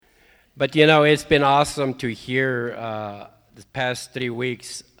But it's been awesome to hear the past 3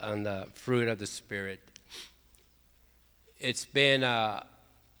 weeks on the fruit of the Spirit. It's been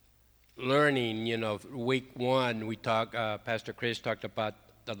learning, week one, Pastor Chris talked about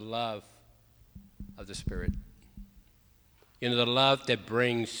the love of the Spirit. The love that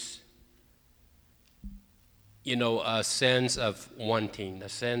brings, a sense of wanting, a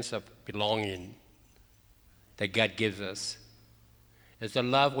sense of belonging that God gives us. It's a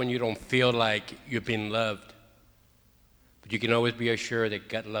love when you don't feel like you've been loved, but you can always be assured that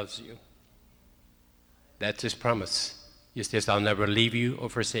God loves you. That's His promise. He says, I'll never leave you or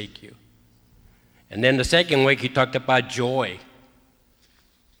forsake you. And then the second week, He talked about joy.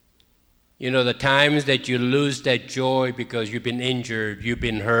 The times that you lose that joy because you've been injured, you've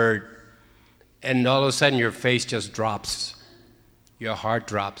been hurt, and all of a sudden your face just drops, your heart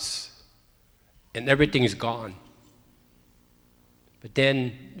drops, and everything is gone. But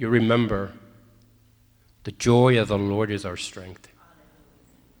then you remember the joy of the Lord is our strength.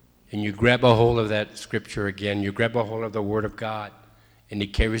 And you grab a hold of that scripture again, you grab a hold of the Word of God, and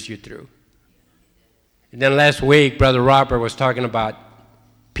it carries you through. And then last week, Brother Robert was talking about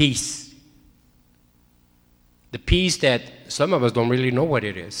peace. The peace that some of us don't really know what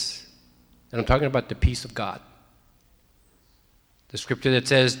it is. And I'm talking about the peace of God. The scripture that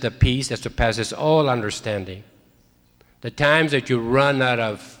says the peace that surpasses all understanding. The times that you run out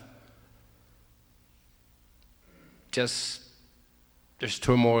of there's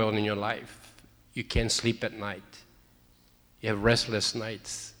turmoil in your life. You can't sleep at night. You have restless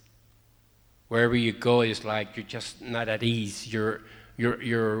nights. Wherever you go, it's like you're just not at ease. You're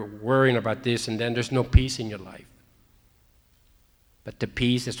worrying about this, and then there's no peace in your life. But the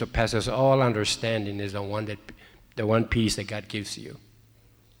peace that surpasses all understanding is the one peace that God gives you.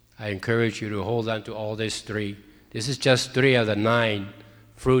 I encourage you to hold on to all these three. This is just 3 of the 9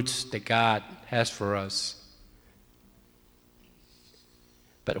 fruits that God has for us.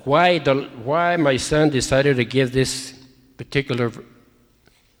 But why my son decided to give this particular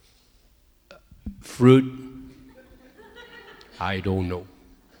fruit, I don't know.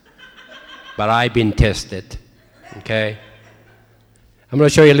 But I've been tested, okay? I'm going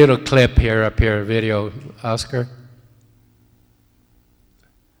to show you a little clip up here, video, Oscar.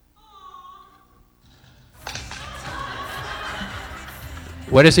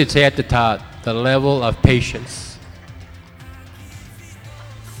 What does it say at the top? The level of patience.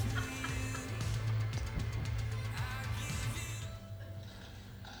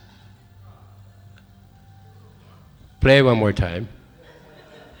 Play one more time.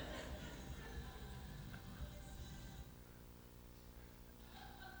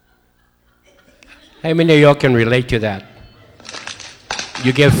 How many of y'all can relate to that?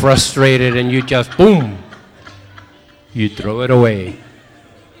 You get frustrated and you just, boom, you throw it away.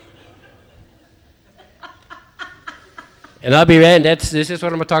 And I'll be right, this is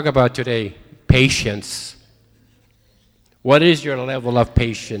what I'm going to talk about today, patience. What is your level of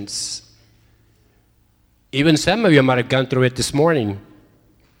patience? Even some of you might have gone through it this morning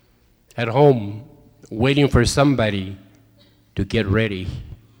at home, waiting for somebody to get ready.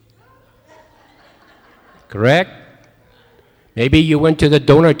 Correct? Maybe you went to the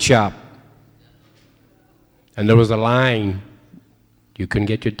donut shop and there was a line. You couldn't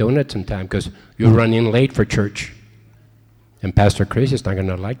get your donuts in time because you're running late for church. And Pastor Chris is not going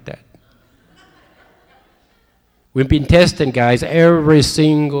to like that. We've been testing, guys, every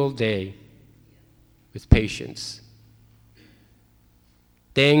single day with patience.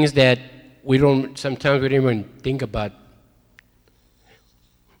 Things that sometimes we don't even think about.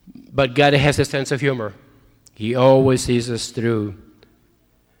 But God has a sense of humor. He always sees us through.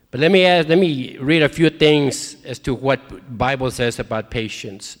 But let me read a few things as to what the Bible says about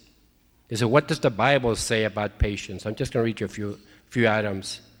patience. So what does the Bible say about patience? I'm just going to read you a few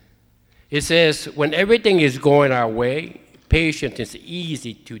items. It says, when everything is going our way, patience is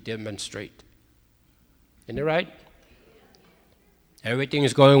easy to demonstrate. Isn't it right? Everything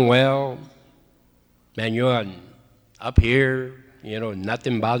is going well. Man, you're up here,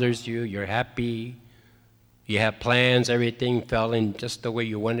 nothing bothers you. You're happy. You have plans. Everything fell in just the way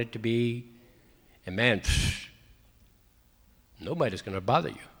you want it to be. And man, nobody's going to bother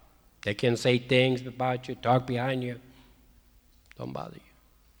you. They can say things about you, talk behind you. Don't bother you.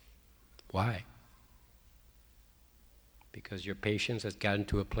 Why? Because your patience has gotten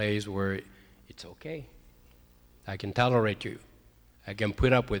to a place where it's okay. I can tolerate you. I can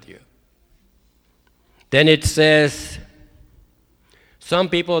put up with you. Then it says, some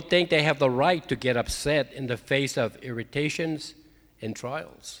people think they have the right to get upset in the face of irritations and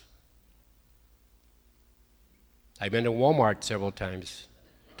trials. I've been to Walmart several times.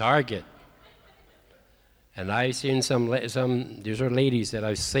 Target. And I've seen these are ladies that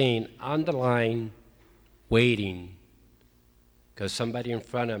I've seen on the line waiting because somebody in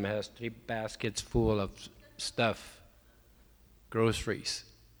front of them has 3 baskets full of stuff, groceries.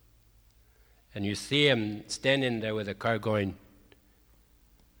 And you see them standing there with a car going,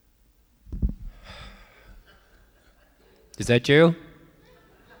 is that you?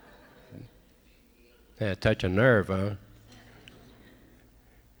 Yeah, touch a nerve, huh?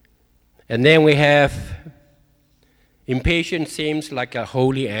 And then we have impatience seems like a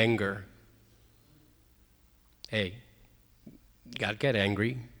holy anger. Hey, God get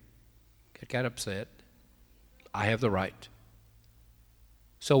angry, God get upset. I have the right.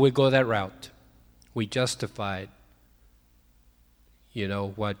 So we go that route. We justify,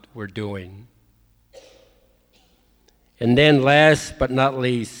 what we're doing. And then last but not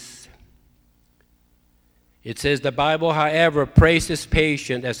least, it says the Bible, however, praises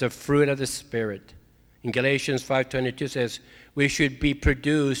patience as a fruit of the Spirit. In Galatians 5:22 says, we should be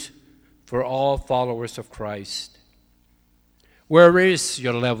produced for all followers of Christ. Where is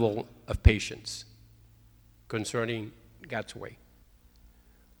your level of patience concerning God's way?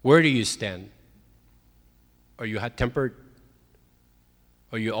 Where do you stand? Are you hot-tempered?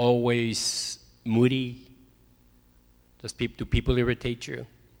 Are you always moody? Do people irritate you?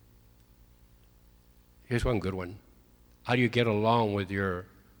 Here's one good one. How do you get along with your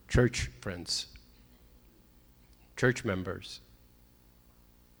church friends? Church members?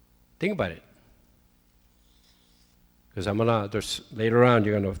 Think about it. Because later on,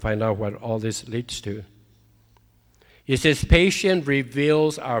 you're going to find out what all this leads to. It says, patience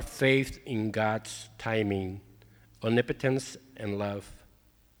reveals our faith in God's timing, omnipotence, and love.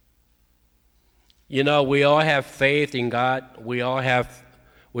 We all have faith in God. We all have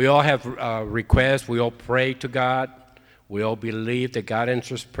requests. We all pray to God. We all believe that God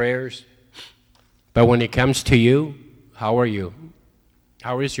answers prayers. But when it comes to you, how are you?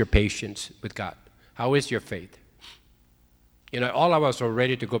 How is your patience with God? How is your faith? All of us are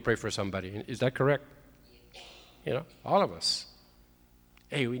ready to go pray for somebody. Is that correct? All of us.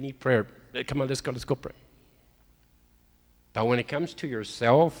 Hey, we need prayer. Come on, let's go pray. But when it comes to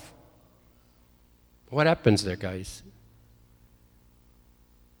yourself, what happens there, guys?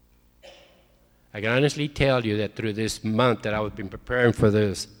 I can honestly tell you that through this month that I've been preparing for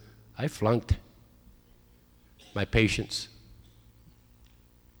this, I flunked my patience.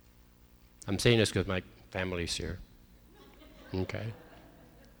 I'm saying this because my family's here. Okay?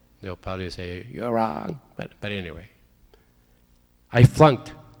 They'll probably say, you're wrong. But anyway, I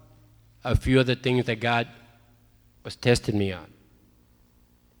flunked a few of the things that God was testing me on.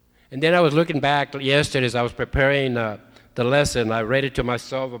 And then I was looking back yesterday as I was preparing the lesson. I read it to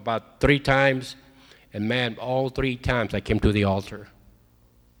myself about 3 times. And man, all 3 times I came to the altar.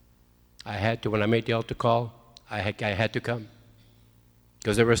 I had to, when I made the altar call, I had to come.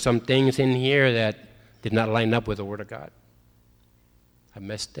 Because there were some things in here that did not line up with the Word of God. I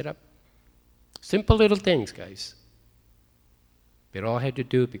messed it up. Simple little things, guys. But all I had to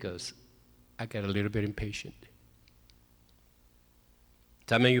do because I got a little bit impatient.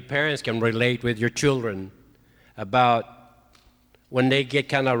 Some of you parents can relate with your children about when they get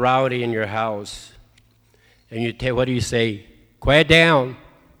kind of rowdy in your house. And what do you say? Quiet down.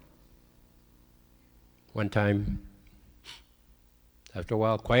 One time. After a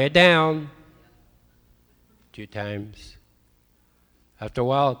while, quiet down. 2 times. After a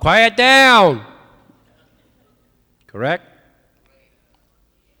while, quiet down. Correct?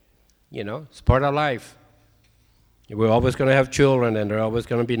 It's part of life. We're always going to have children, and they're always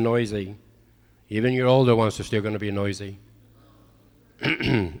going to be noisy. Even your older ones are still going to be noisy.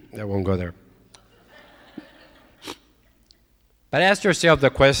 I won't go there. But ask yourself the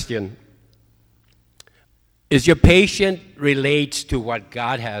question, is your patience relates to what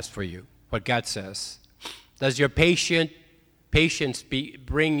God has for you, what God says? Does your patience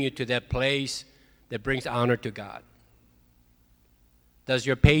bring you to that place that brings honor to God? Does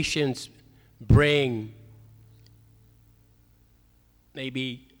your patience bring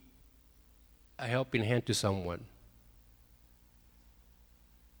maybe a helping hand to someone?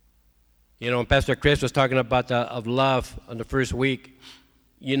 Pastor Chris was talking about of love on the first week.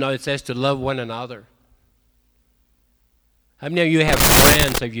 It says to love one another. How many of you have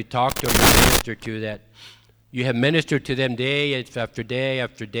friends that you talk to and minister to that you have ministered to them day after day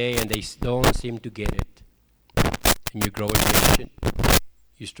after day, and they don't seem to get it? And you grow impatient.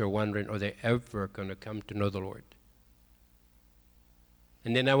 You start wondering, are they ever going to come to know the Lord?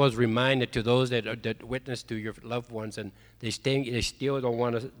 And then I was reminded to those that witness to your loved ones, and they still don't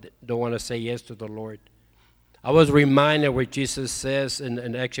want to say yes to the Lord. I was reminded where Jesus says,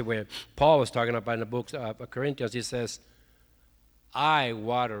 and actually where Paul was talking about in the book of Corinthians, he says, I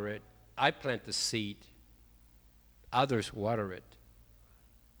water it, I plant the seed, others water it,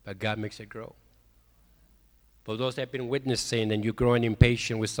 but God makes it grow. For those that have been witnessing and you're growing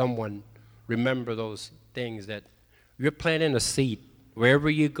impatient with someone, remember those things that you're planting a seed. Wherever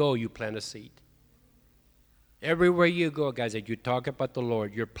you go, you plant a seed. Everywhere you go, guys, that you talk about the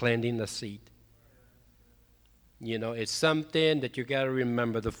Lord, you're planting a seed. You know, it's something that you got to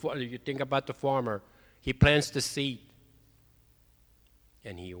remember. You think about the farmer. He plants the seed,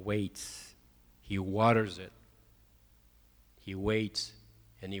 and he waits. He waters it. He waits,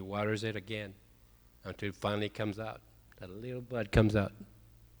 and he waters it again until it finally comes out. That little bud comes out.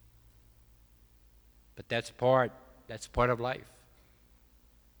 But that's part of life.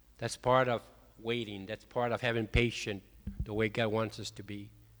 That's part of waiting. That's part of having patience the way God wants us to be.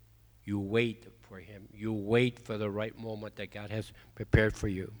 You wait for him. You wait for the right moment that God has prepared for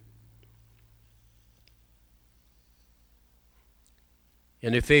you.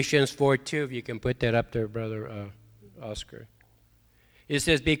 In Ephesians 4:2, if you can put that up there, Brother Oscar. It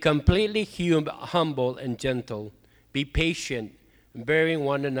says, be completely humble and gentle. Be patient, bearing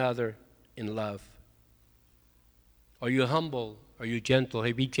one another in love. Are you humble? Are you gentle?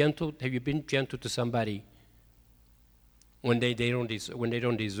 Have you been gentle to somebody when they don't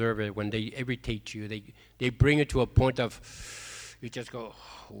deserve it, when they irritate you? They bring it to a point of, you just go,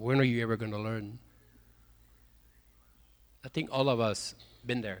 when are you ever going to learn? I think all of us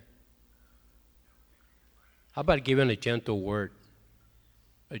been there. How about giving a gentle word,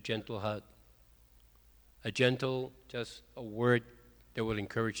 a gentle hug, just a word that will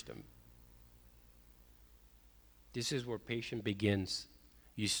encourage them? This is where patience begins.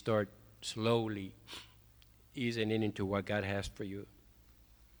 You start slowly easing into what God has for you.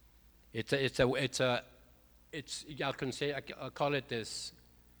 I'll call it this.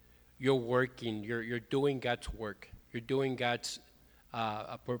 You're working. You're doing God's work. You're doing God's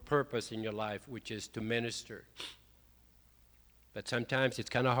purpose in your life, which is to minister. But sometimes it's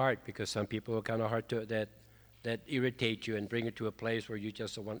kind of hard because some people are kind of hard that irritate you and bring you to a place where you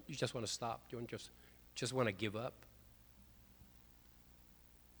just want to stop. You just want to give up.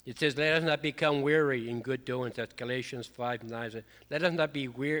 It says, let us not become weary in good doings. That's Galatians 5:9. Let us not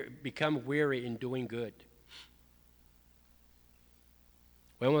become weary in doing good.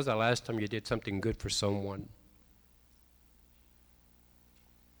 When was the last time you did something good for someone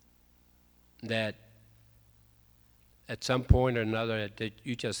that at some point or another that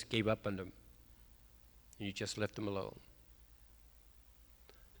you just gave up on them and you just left them alone?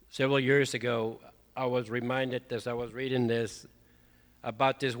 Several years ago, I was reminded as I was reading this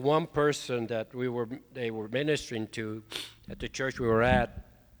about this one person that they were ministering to at the church we were at.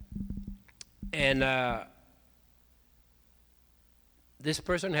 And this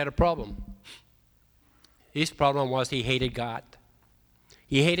person had a problem. His problem was he hated God.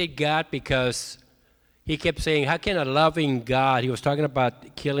 He hated God because he kept saying, how can a loving God, he was talking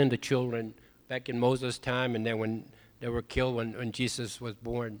about killing the children back in Moses' time and then when they were killed when Jesus was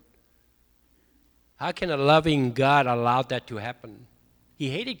born. How can a loving God allow that to happen? He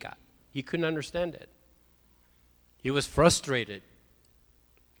hated God. He couldn't understand it. He was frustrated.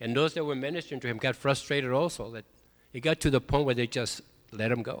 And those that were ministering to him got frustrated also. That it got to the point where they just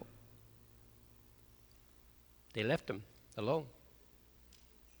let him go. They left him alone.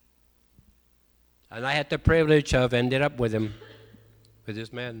 And I had the privilege of ended up with him, with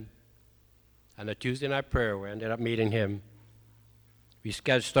this man. On a Tuesday night prayer, we ended up meeting him. We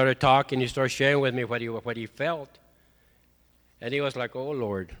started talking. He started sharing with me what he felt. And he was like, oh,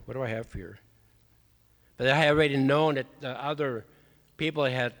 Lord, what do I have here? But I had already known that the other people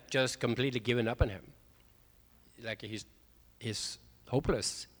had just completely given up on him. Like he's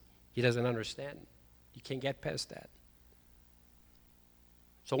hopeless. He doesn't understand. He can't get past that.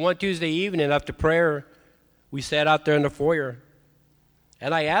 So one Tuesday evening after prayer, we sat out there in the foyer.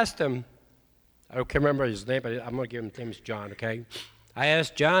 And I asked him, I can't remember his name, but I'm going to give him his name is John, okay? I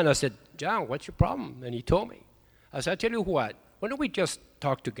asked John, I said, John, what's your problem? And he told me. I said, I'll tell you what. Why don't we just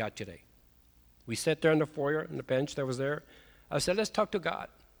talk to God today? We sat there on the foyer, on the bench that was there. I said, let's talk to God.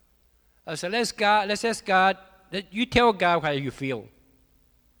 I said, let's ask God, that you tell God how you feel.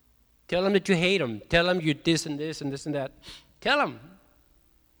 Tell him that you hate him. Tell him you this and this and this and that. Tell him.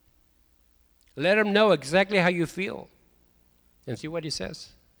 Let him know exactly how you feel. And see what he says.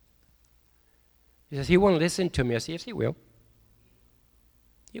 He says, he won't listen to me. I said, yes, he will.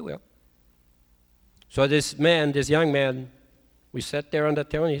 He will. So this young man, we sat there on the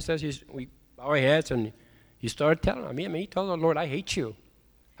table, and he says, we bow our heads, and he started telling him. He told the Lord, I hate you.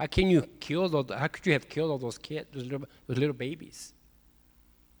 How can you kill those? How could you have killed all those kids, those little babies?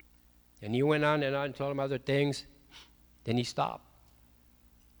 And he went on and told him other things. Then he stopped.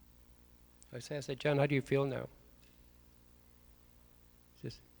 I said, John, how do you feel now? He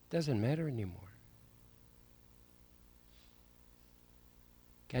says, it doesn't matter anymore.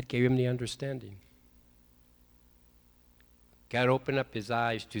 God gave him the understanding. God opened up his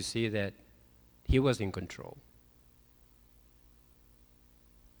eyes to see that he was in control.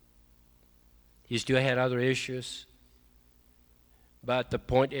 He still had other issues. But the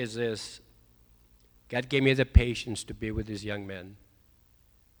point is this. God gave me the patience to be with this young man,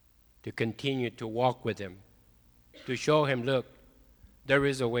 to continue to walk with him, to show him, look, there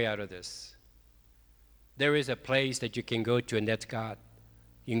is a way out of this. There is a place that you can go to, and that's God.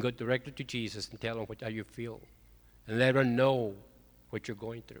 You can go directly to Jesus and tell him how you feel, and let him know what you're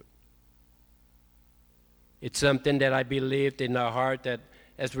going through. It's something that I believed in our heart that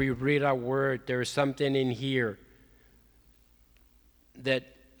as we read our word, there is something in here that,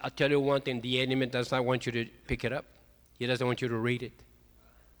 I'll tell you one thing, the enemy does not want you to pick it up. He doesn't want you to read it.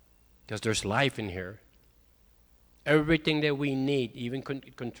 Because there's life in here. Everything that we need, even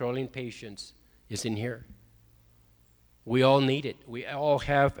controlling patience, is in here. We all need it. We all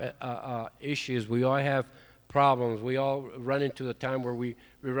have issues. We all have problems. We all run into the time where we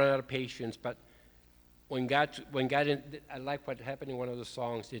run out of patience. But when God, I like what happened in one of the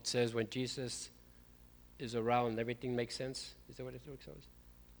songs. It says, when Jesus is around, everything makes sense. Is that what it says?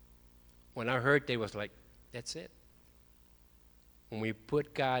 When I heard that, it was like, that's it. When we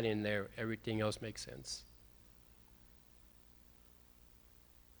put God in there, everything else makes sense.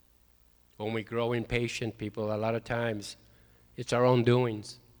 When we grow impatient, people, a lot of times, it's our own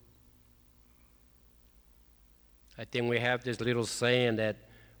doings. I think we have this little saying that,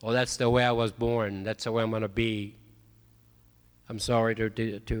 oh, that's the way I was born. That's the way I'm going to be. I'm sorry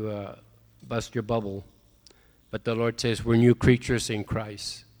to bust your bubble. But the Lord says we're new creatures in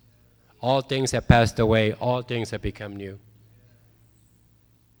Christ. All things have passed away. All things have become new.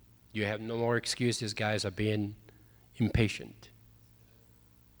 You have no more excuses, guys, of being impatient.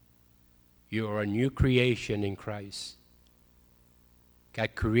 You are a new creation in Christ.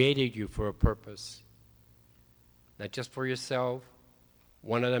 God created you for a purpose. Not just for yourself.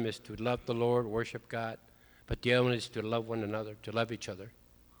 One of them is to love the Lord, worship God. But the other one is to love one another, to love each other.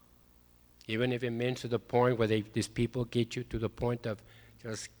 Even if it means to the point where these people get you to the point of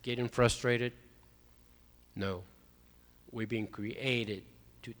just getting frustrated. No. We've been created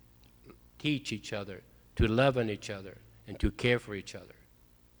to teach each other, to love on each other, and to care for each other.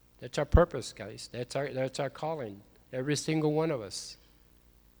 That's our purpose, guys. That's our calling. Every single one of us.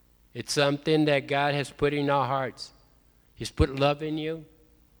 It's something that God has put in our hearts. He's put love in you.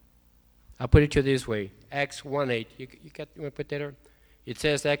 I'll put it to you this way. Acts 1:8. You want to put that there? It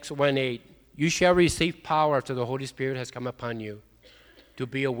says, Acts 1:8. You shall receive power after the Holy Spirit has come upon you to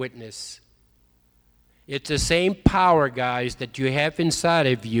be a witness. It's the same power, guys, that you have inside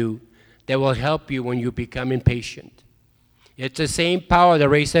of you that will help you when you become impatient. It's the same power that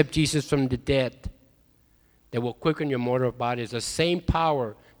raised up Jesus from the dead that will quicken your mortal body. It's the same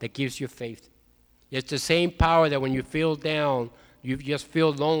power that gives you faith. It's the same power that when you feel down, you just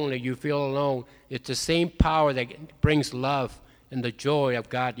feel lonely, you feel alone. It's the same power that brings love and the joy of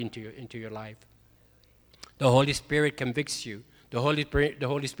God into your life. The Holy Spirit convicts you. The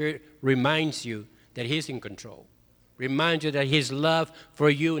Holy Spirit reminds you that He's in control. Reminds you that His love for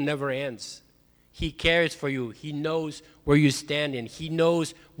you never ends. He cares for you. He knows where you're standing. He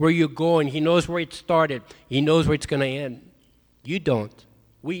knows where you're going. He knows where it started. He knows where it's going to end. You don't.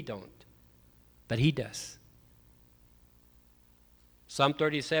 We don't. But He does. Psalm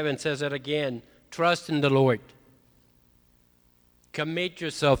 37 says it again. Trust in the Lord. Commit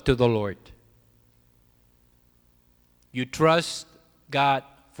yourself to the Lord. You trust God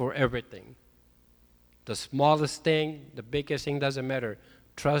for everything. The smallest thing, the biggest thing, doesn't matter.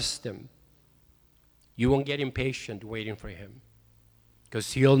 Trust Him. You won't get impatient waiting for Him.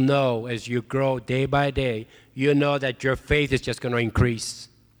 Because you'll know as you grow day by day, you know that your faith is just going to increase.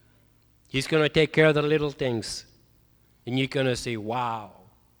 He's going to take care of the little things. And you're going to say, wow.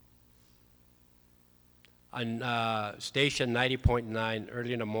 On station 90.9,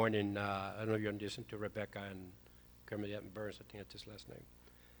 early in the morning, I don't know if you're listening to Rebecca and Kermit Burns, I think that's his last name.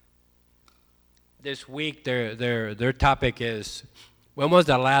 This week, their topic is, when was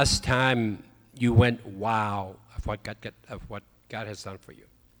the last time you went, wow, of what God has done for you?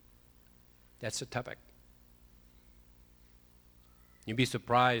 That's the topic. You'd be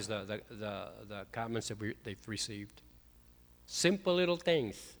surprised the comments that they've received. Simple little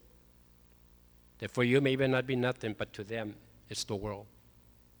things that for you may not be nothing, but to them, it's the world.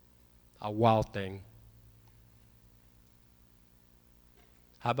 a wild thing.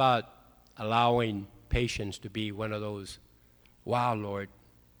 How about allowing patience to be one of those, wow, Lord,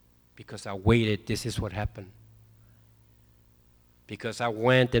 because I waited, this is what happened. Because I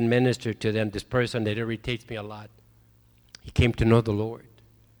went and ministered to them, this person that irritates me a lot, he came to know the Lord.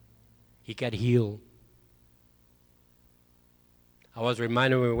 He got healed. I was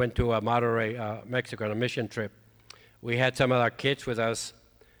reminded when we went to Monterrey, Mexico, on a mission trip. We had some of our kids with us,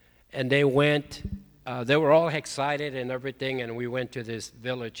 and they went, they were all excited and everything, and we went to this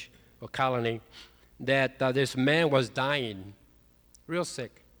village or colony that this man was dying, real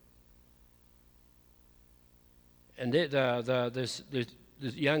sick. And this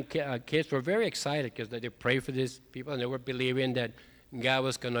young kids were very excited because they prayed for these people, and they were believing that God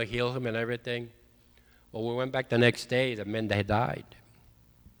was going to heal him and everything. Well, we went back the next day, the men, they died.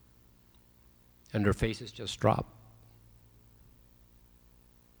 And their faces just dropped.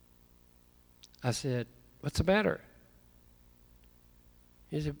 I said, what's the matter?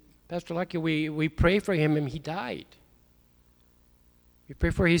 He said, Pastor Lucky, we prayed for him and he died. We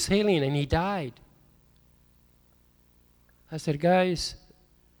prayed for his healing and he died. I said, guys,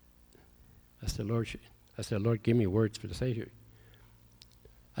 I said, Lord, give me words for the say here.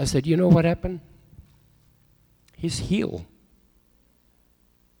 I said, you know what happened? He's healed.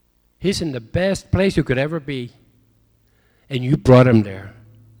 He's in the best place you could ever be. And you brought him there.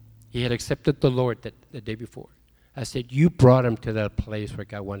 He had accepted the Lord the day before. I said, you brought him to that place where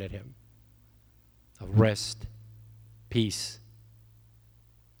God wanted him. Of rest, peace.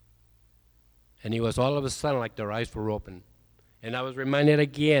 And he was all of a sudden like their eyes were open. And I was reminded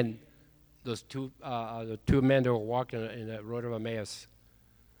again, those the two men that were walking in the road of Emmaus,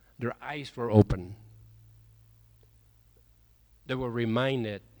 their eyes were open. They were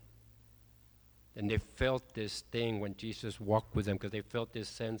reminded, and they felt this thing when Jesus walked with them because they felt this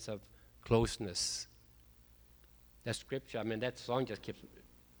sense of closeness. That scripture, I mean, that song just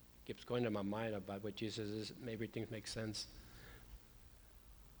keeps going to my mind about what Jesus is. Everything makes sense.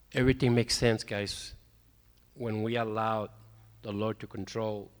 Everything makes sense, guys, when we allow the Lord to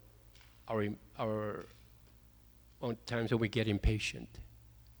control our own times when we get impatient.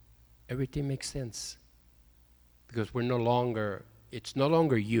 Everything makes sense. Because it's no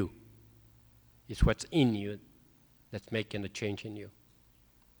longer you. It's what's in you that's making a change in you.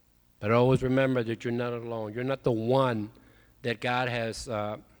 But always remember that you're not alone. You're not the one that God has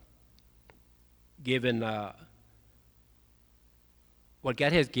given. What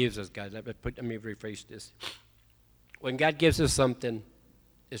God has gives us, guys. Let me rephrase this. When God gives us something,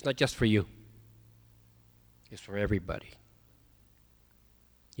 it's not just for you. It's for everybody.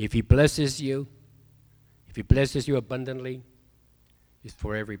 If He blesses you abundantly, it's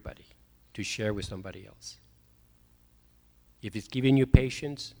for everybody to share with somebody else. If He's giving you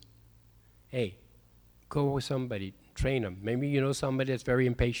patience, hey, go with somebody, train them. Maybe you know somebody that's very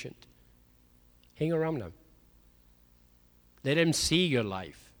impatient. Hang around them. Let them see your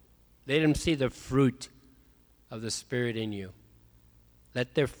life. Let them see the fruit of the Spirit in you.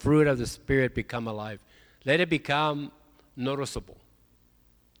 Let the fruit of the Spirit become alive. Let it become noticeable.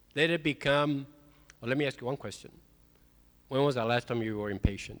 Let it become, well, let me ask you one question. When was the last time you were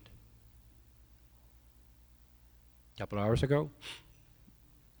impatient? A couple hours ago?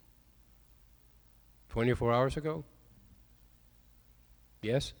 24 hours ago?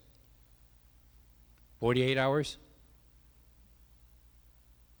 Yes? 48 hours?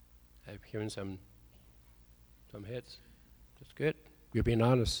 I'm hearing some hits. That's good. You're being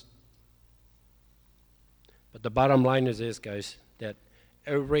honest. But the bottom line is this, guys, that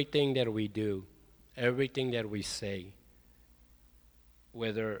everything that we do, everything that we say,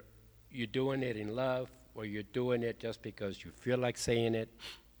 whether you're doing it in love or you're doing it just because you feel like saying it,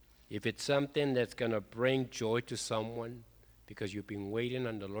 if it's something that's going to bring joy to someone because you've been waiting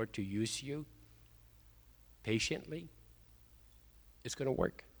on the Lord to use you patiently, it's going to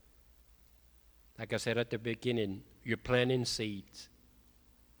work. Like I said at the beginning, you're planting seeds.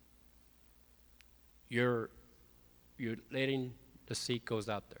 You're letting the seed goes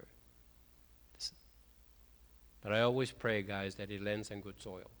out there. But I always pray, guys, that it lands in good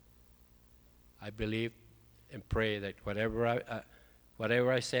soil. I believe and pray that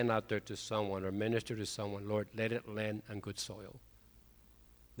whatever I send out there to someone or minister to someone, Lord, let it land on good soil.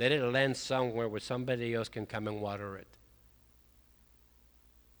 Let it land somewhere where somebody else can come and water it.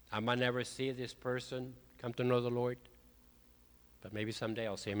 I might never see this person come to know the Lord, but maybe someday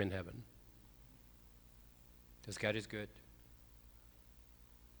I'll see him in heaven. Because God is good.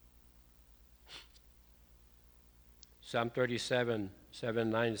 Psalm 37, 7,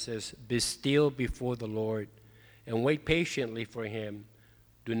 9 says, be still before the Lord and wait patiently for Him.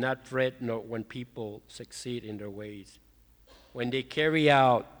 Do not fret nor when people succeed in their ways, when they carry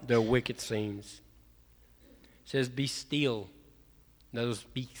out their wicked things. It says, be still. In other words,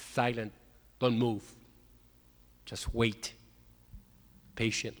 be silent. Don't move. Just wait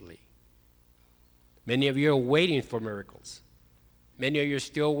patiently. Many of you are waiting for miracles. Many of you are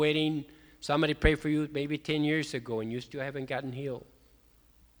still waiting. Somebody prayed for you maybe 10 years ago and you still haven't gotten healed.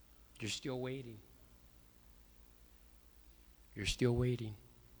 You're still waiting. You're still waiting.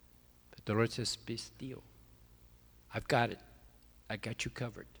 But the Lord says, be still. I've got it. I got you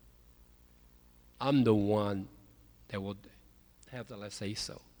covered. I'm the one that will have the last say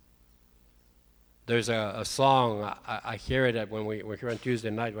so. There's a song, I hear it when we're here on Tuesday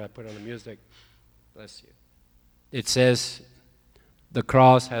night when I put on the music. Bless you. It says, the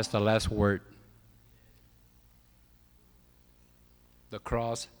cross has the last word. The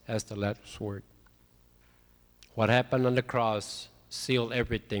cross has the last word. What happened on the cross sealed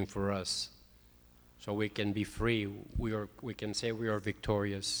everything for us. So we can be free. We can say we are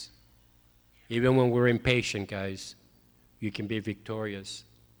victorious. Even when we're impatient, guys, you can be victorious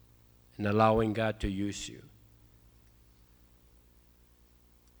in allowing God to use you.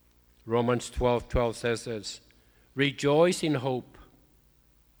 Romans 12:12 says this, rejoice in hope,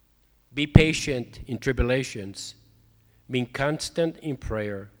 be patient in tribulations, being constant in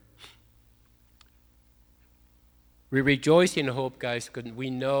prayer. We rejoice in hope, guys, because we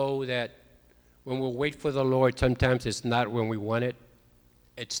know that when we wait for the Lord, sometimes it's not when we want it.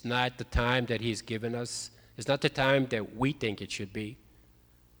 It's not the time that He's given us. It's not the time that we think it should be.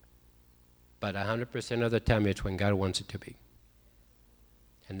 But 100% of the time, it's when God wants it to be.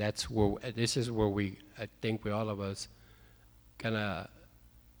 And this is where I think all of us kind of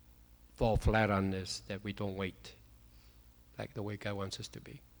fall flat on this, that we don't wait like the way God wants us to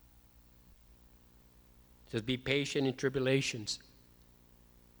be. Just be patient in tribulations.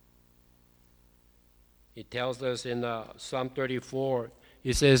 It tells us in Psalm 34,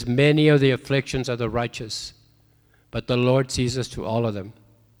 it says, many are the afflictions of the righteous, but the Lord sees us through all of them.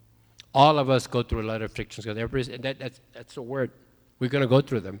 All of us go through a lot of afflictions. That's a word. We're going to go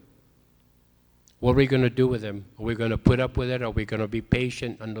through them. What are we going to do with them? Are we going to put up with it? Are we going to be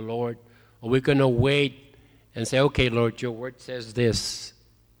patient on the Lord? Are we going to wait and say, okay, Lord, your word says this.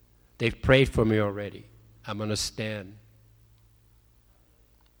 They've prayed for me already. I'm going to stand.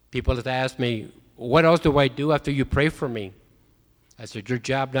 People have asked me, what else do I do after you pray for me? I said, your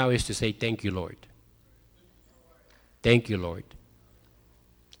job now is to say, thank you, Lord. Thank you, Lord.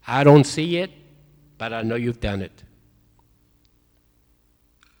 I don't see it, but I know you've done it.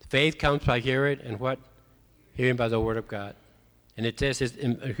 Faith comes by hearing, and what? Hearing by the word of God. And it says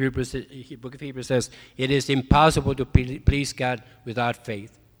in Hebrews, the book of Hebrews says, it is impossible to please God without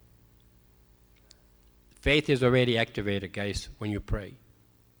faith. Faith is already activated, guys, when you pray.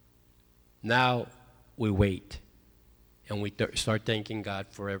 Now we wait, and we start thanking God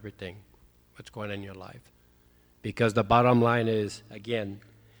for everything, what's going on in your life. Because the bottom line is, again,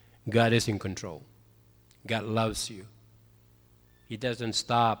 God is in control. God loves you. He doesn't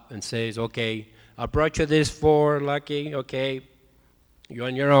stop and says, okay, I brought you this for Lucky, okay, you're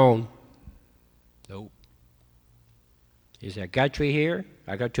on your own. Nope. He said, I got you here.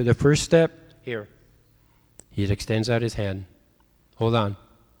 I got you the first step. Here. He extends out his hand. Hold on.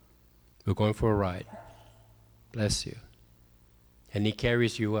 We're going for a ride. Bless you. And he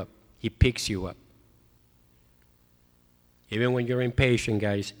carries you up. He picks you up. Even when you're impatient,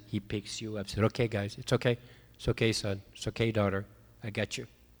 guys, he picks you up. Said, okay, guys, it's okay. It's okay, son. It's okay, daughter. I got you.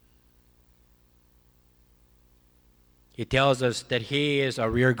 He tells us that he is a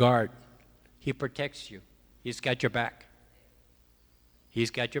rear guard. He protects you. He's got your back. He's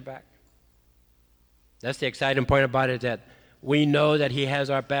got your back. That's the exciting point about it, that we know that he has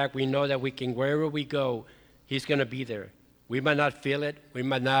our back. We know that we can, wherever we go, he's going to be there. We might not feel it. We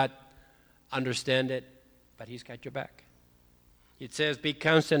might not understand it, but he's got your back. It says, be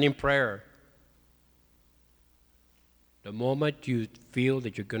constant in prayer. The moment you feel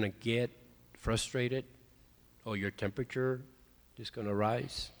that you're going to get frustrated or your temperature is going to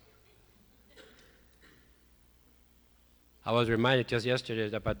rise. I was reminded just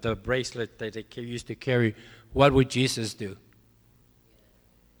yesterday about the bracelet that they used to carry. What would Jesus do?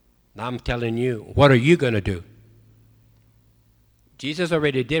 Now I'm telling you, what are you going to do? Jesus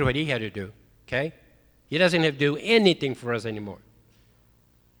already did what he had to do, okay? He doesn't have to do anything for us anymore.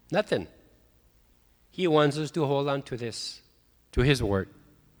 Nothing. He wants us to hold on to this, to his word.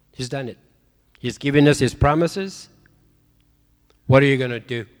 He's done it. He's given us his promises. What are you going to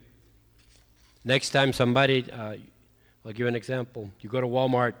do? Next time somebody, I'll give you an example. You go to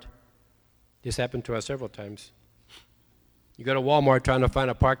Walmart. This happened to us several times. You go to Walmart trying to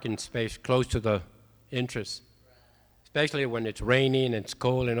find a parking space close to the entrance, especially when it's raining and it's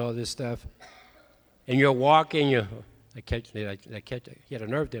cold and all this stuff. And you're walking, I hit a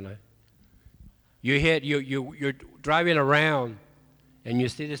nerve, didn't I? You're driving around, and you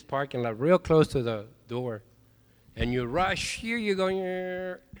see this parking lot real close to the door, and you rush. Here you're going,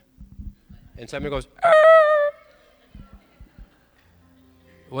 and somebody goes,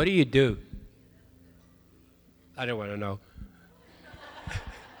 what do you do? I don't want to know.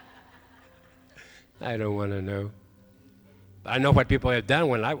 I don't want to know. I know what people have done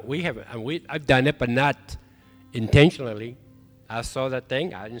when I've done it, but not intentionally. I saw that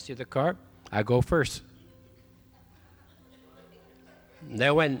thing. I didn't see the car. I go first.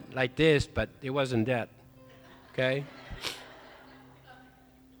 They went like this, but it wasn't that. Okay?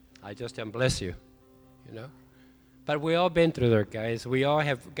 I just bless you, you know. But we all been through there, guys. We all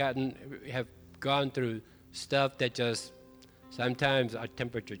have gone through stuff that just sometimes our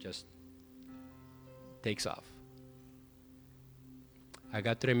temperature just takes off. I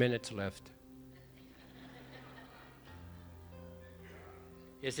got 3 minutes left.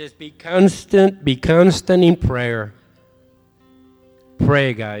 It says, be constant in prayer.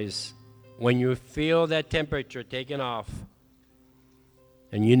 Pray, guys. When you feel that temperature taking off,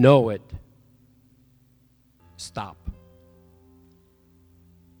 and you know it, stop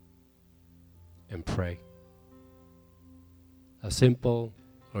and pray. A simple,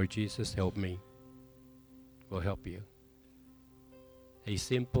 Lord Jesus, help me, will help you. A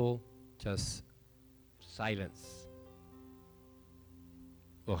simple, just silence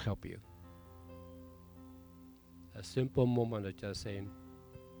will help you. A simple moment of just saying,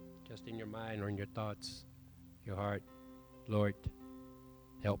 just in your mind or in your thoughts, your heart, Lord,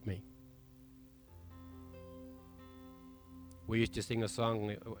 help me. We used to sing a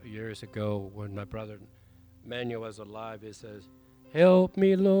song years ago when my brother Manuel was alive. It says, help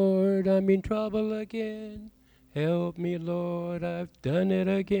me, Lord, I'm in trouble again. Help me, Lord, I've done it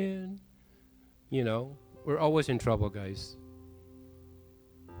again. You know, we're always in trouble, guys.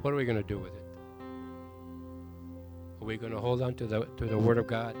 What are we going to do with it? Are we going to hold on to the Word of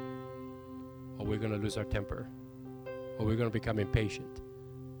God? Or are we going to lose our temper? Or are we going to become impatient?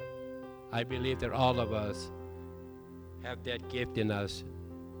 I believe that all of us have that gift in us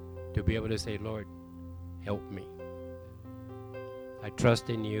to be able to say, Lord, help me. I trust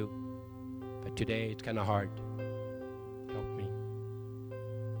in you, but today it's kind of hard. Help me.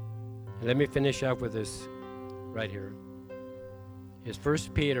 And let me finish up with this right here. It's 1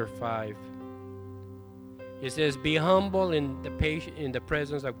 Peter 5. It says, be humble in the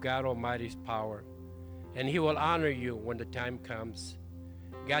presence of God Almighty's power, and He will honor you when the time comes.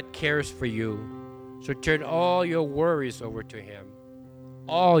 God cares for you, so turn all your worries over to Him.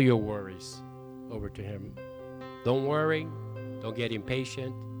 All your worries over to Him. Don't worry. Don't get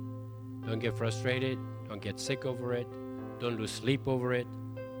impatient. Don't get frustrated. Don't get sick over it. Don't lose sleep over it.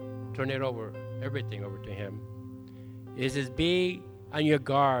 Turn it over, everything over to Him. It says, be on your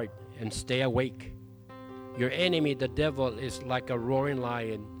guard and stay awake. Your enemy, the devil, is like a roaring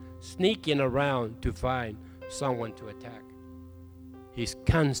lion, sneaking around to find someone to attack. He's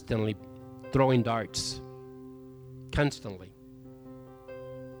constantly throwing darts. Constantly.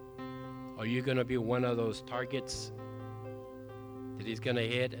 Are you going to be one of those targets that he's going to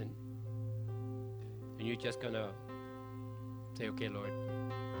hit, and you're just going to say, okay, Lord?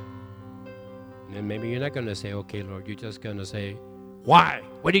 And then maybe you're not going to say, okay, Lord. You're just going to say, why?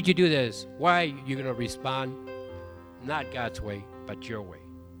 Why did you do this? Why? You're going to respond, not God's way, but your way.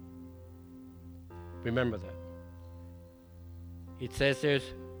 Remember that. It says,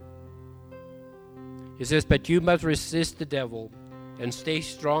 but you must resist the devil and stay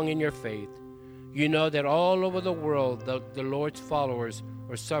strong in your faith. You know that all over the world, the Lord's followers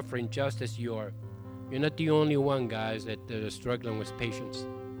are suffering just as you are. You're not the only one, guys, that are struggling with patience.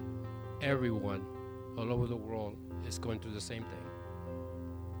 Everyone all over the world is going through the same thing.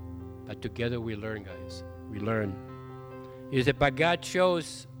 But together we learn, guys. We learn. Is that but God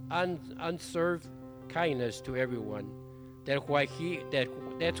shows unserved kindness to everyone. That's why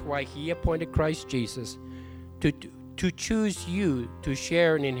He appointed Christ Jesus to choose you to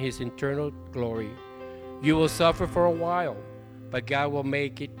share in His eternal glory. You will suffer for a while, but God will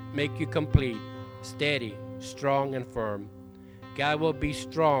make you complete, steady, strong, and firm. God will be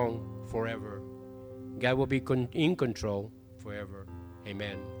strong forever. God will be in control forever.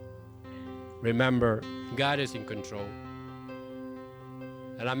 Amen. Remember, God is in control.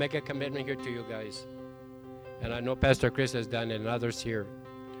 And I make a commitment here to you guys. And I know Pastor Chris has done it and others here.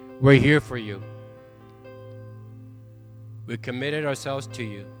 We're here for you. We committed ourselves to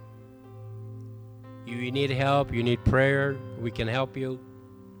you. You need help, you need prayer, we can help you.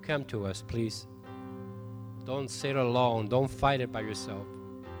 Come to us, please. Don't sit alone. Don't fight it by yourself.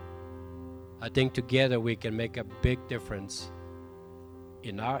 I think together we can make a big difference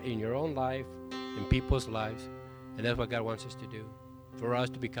in your own life, in people's lives, and that's what God wants us to do, for us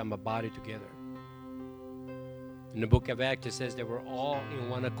to become a body together. In the book of Acts, it says they were all in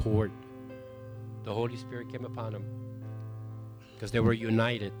one accord. The Holy Spirit came upon them because they were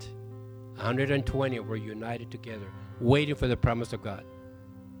united. 120 were united together, waiting for the promise of God.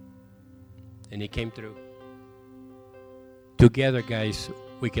 And He came through. Together, guys,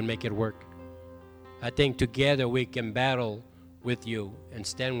 we can make it work. I think together we can battle with you and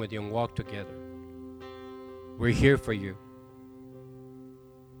stand with you and walk together. We're here for you.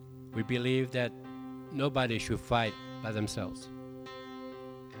 We believe that nobody should fight by themselves,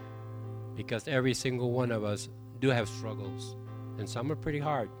 because every single one of us do have struggles, and some are pretty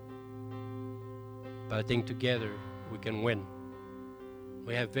hard. But I think together we can win.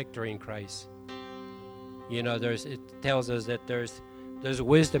 We have victory in Christ. You know, it tells us that there's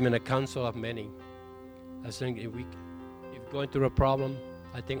wisdom in the counsel of many. I think if going through a problem,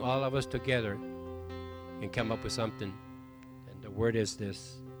 I think all of us together can come up with something. And the word is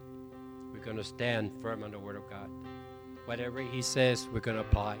this: we're going to stand firm on the word of God. Whatever He says, we're going to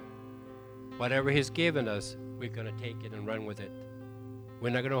apply. Whatever He's given us, we're going to take it and run with it. We're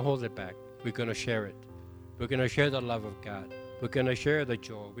not going to hold it back. We're going to share it. We're going to share the love of God. We're going to share the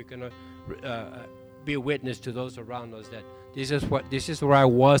joy. We're going to be a witness to those around us that this is where I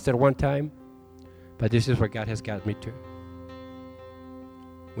was at one time, but this is where God has got me to.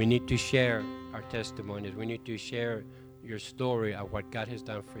 We need to share our testimonies. We need to share your story of what God has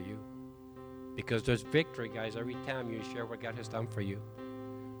done for you. Because there's victory, guys, every time you share what God has done for you.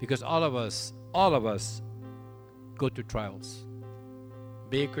 Because all of us go through trials.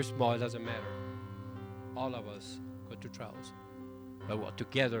 Big or small, it doesn't matter. All of us go through trials. But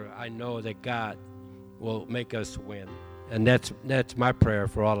together, I know that God will make us win. And that's my prayer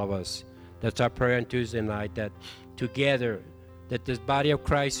for all of us. That's our prayer on Tuesday night, that together, that this body of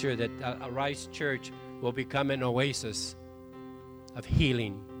Christ here, that Arise Church will become an oasis of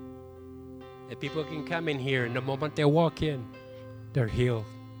healing. That people can come in here, and the moment they walk in, they're healed.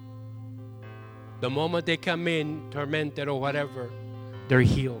 The moment they come in tormented or whatever, they're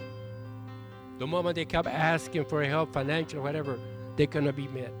healed. The moment they come asking for help, financial, whatever, they're going to be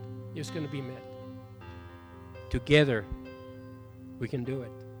met. It's going to be met. Together, we can do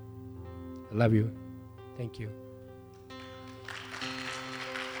it. I love you. Thank you.